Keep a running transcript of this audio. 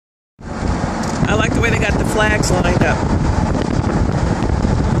I like the way they got the flags lined up.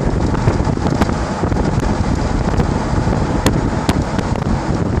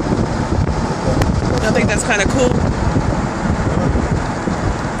 I think that's kind of cool.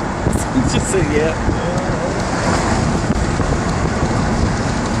 Just say yeah.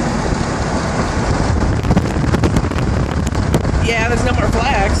 Yeah, there's no more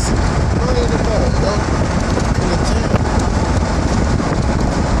flags.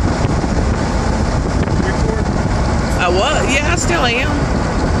 I was, yeah, I still am.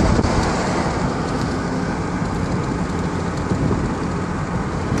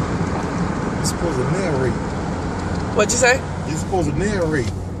 You're supposed to narrate. What'd you say? You're supposed to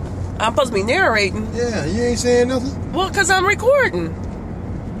narrate. I'm supposed to be narrating. Yeah, you ain't saying nothing? Well, because I'm recording.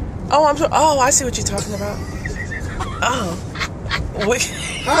 Oh, I see what you're talking about. Oh.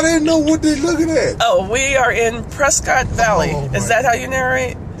 I didn't know what they're looking at. Oh, we are in Prescott Valley. Is that how you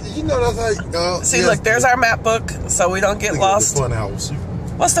narrate? You know that's how. See, yes, look, there's our map book, so we don't get lost. The fun house.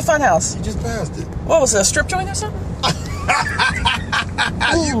 What's the fun house? You just passed it. What was it, a strip joint or something?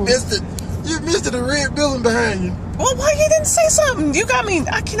 You missed it. You missed it, a red building behind you. Well, why you didn't say something? You got me.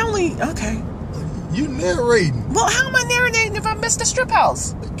 I can only. Okay. You narrating. Well, how am I narrating if I missed the strip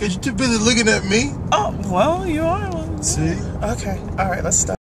house? Because you're too busy looking at me. Oh, well, you are. See? Okay. All right, let's stop.